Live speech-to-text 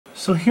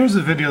So here's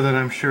a video that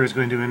I'm sure is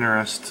going to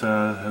interest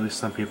at least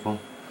some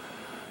people.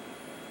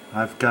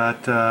 I've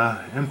got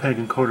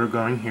MPEG encoder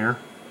going here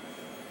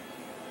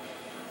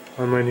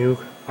on my new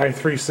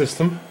i3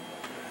 system,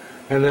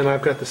 and then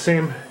I've got the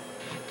same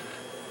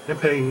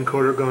MPEG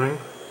encoder going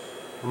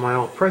on my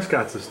old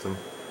Prescott system.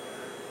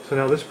 So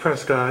now this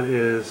Prescott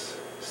is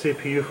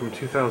CPU from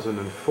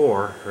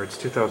 2004, or it's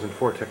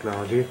 2004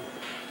 technology,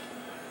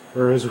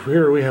 whereas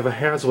here we have a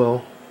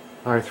Haswell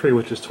i3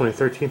 which is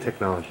 2013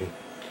 technology.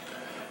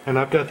 And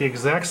I've got the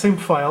exact same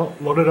file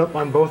loaded up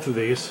on both of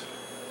these,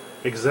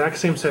 exact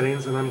same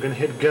settings, and I'm going to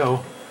hit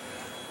go,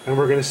 and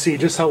we're going to see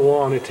just how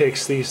long it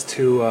takes these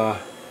to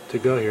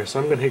go here. So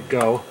I'm going to hit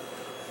go.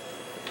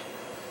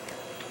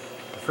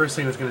 The first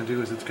thing it's going to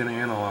do is it's going to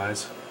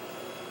analyze.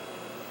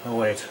 Oh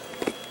wait,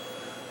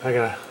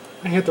 I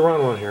hit the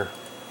wrong one here.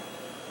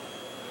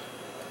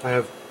 I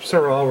have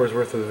several hours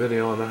worth of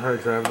video on the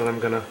hard drive that I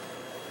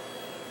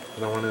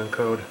want to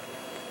encode.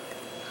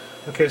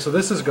 Okay, so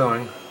this is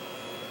going.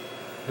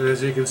 And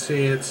as you can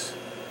see, it's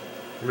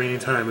remaining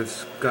time.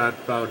 It's got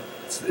about.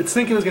 It's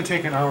thinking it's going to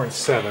take an hour and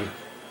 7.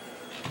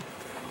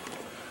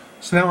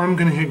 So now I'm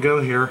going to hit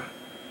go here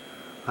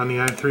on the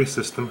i3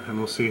 system, and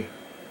we'll see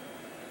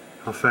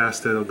how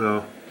fast it'll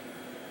go.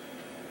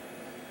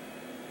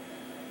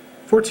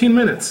 14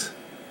 minutes.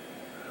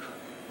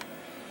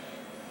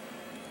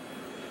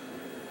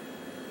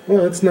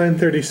 Well, it's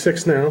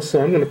 9:36 now,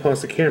 so I'm going to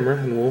pause the camera,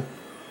 and we're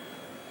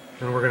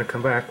going to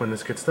come back when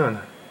this gets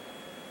done.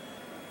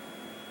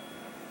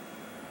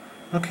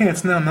 Okay,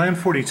 it's now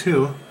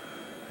 9:42,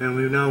 and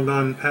we've now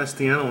gone past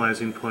the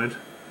analyzing point,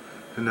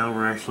 and now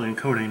we're actually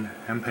encoding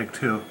MPEG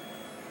 2.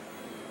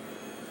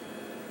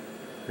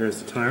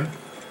 Here's the time.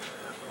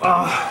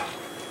 The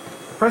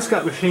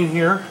Prescott machine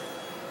here,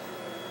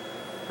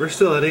 we're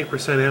still at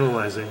 8%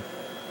 analyzing.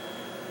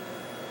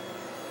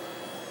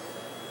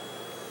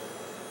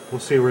 We'll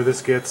see where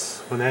this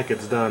gets when that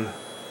gets done.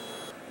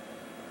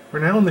 We're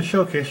now in the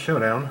showcase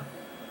showdown.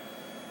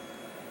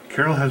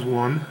 Carol has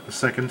won the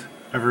second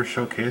ever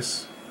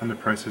showcase on The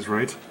Price is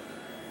Right.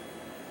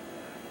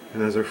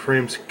 And as our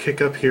frames kick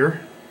up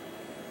here,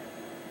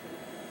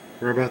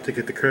 we're about to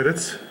get the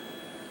credits.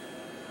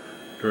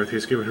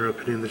 Dorothy's giving her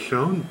opinion of the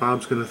show, and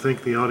Bob's going to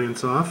thank the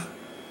audience off.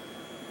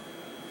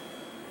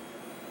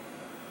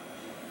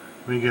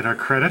 We get our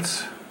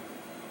credits.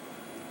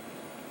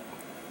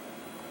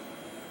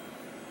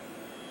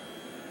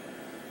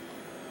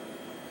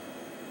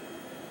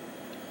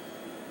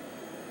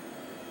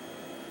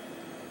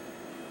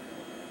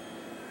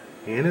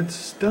 And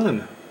it's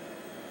done.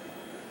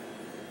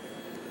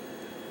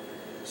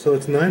 So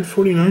it's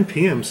 9:49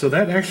 p.m. So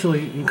that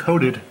actually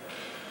encoded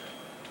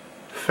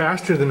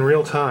faster than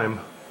real time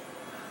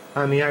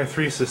on the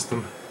i3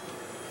 system.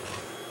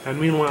 And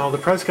meanwhile, the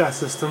Prescott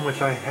system,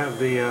 which I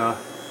have I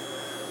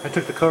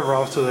took the cover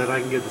off so that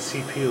I can give the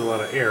CPU a lot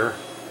of air.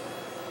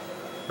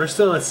 We're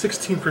still at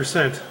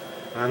 16%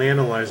 on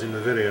analyzing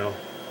the video.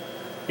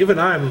 Even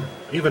I'm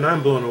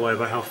blown away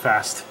by how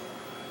fast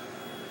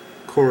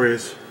Core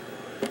is.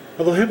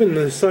 Although having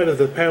the side of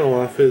the panel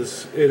off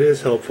is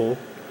helpful.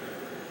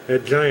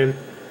 That giant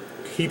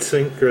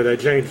heatsink, or that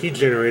giant heat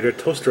generator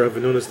toaster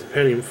oven known as the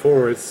Pentium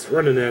 4, it's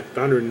running at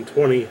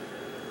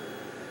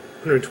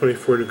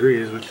 124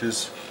 degrees, which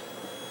is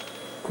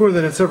cooler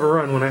than it's ever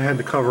run when I had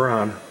the cover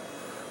on.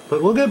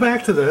 But we'll get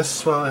back to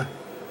this. Well,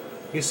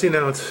 you see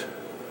now it's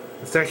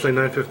actually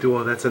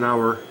 9:51. That's an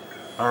hour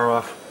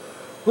off.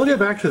 We'll get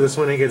back to this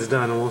when it gets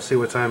done, and we'll see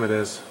what time it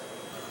is.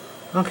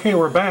 Okay,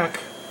 we're back.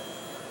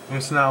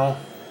 It's now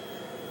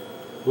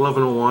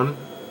 11:01.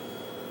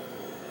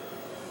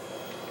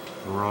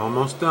 We're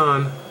almost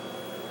done.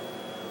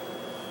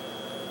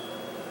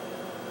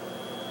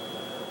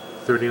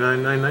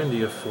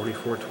 39,990 of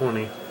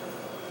 4420.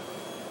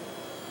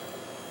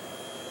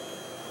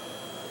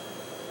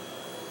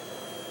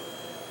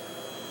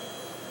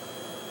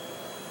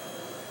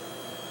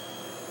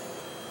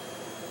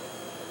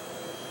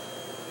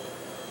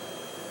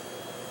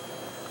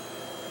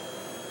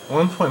 At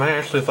one point I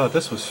actually thought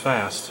this was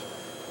fast.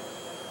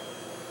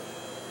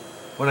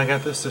 When I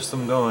got this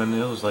system going,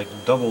 it was like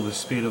double the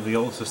speed of the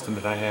old system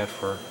that I had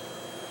for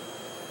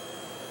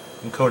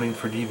encoding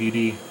for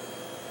DVD.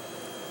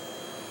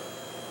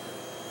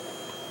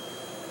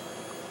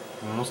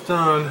 Almost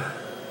done.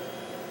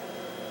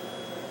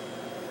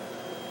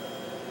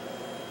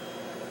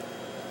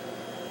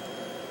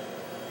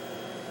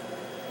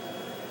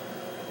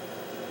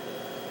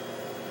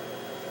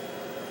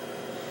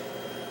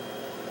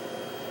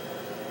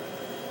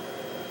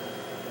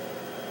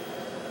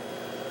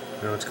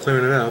 Now it's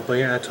clearing it out, but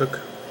yeah, it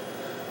took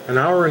an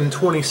hour and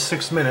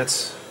 26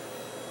 minutes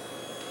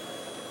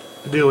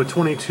to do a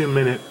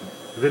 22-minute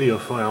video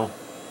file,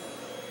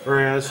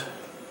 whereas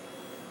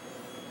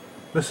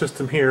this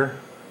system here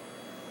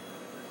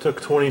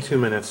took 22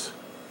 minutes.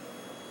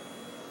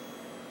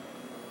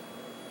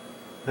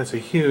 That's a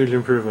huge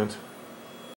improvement.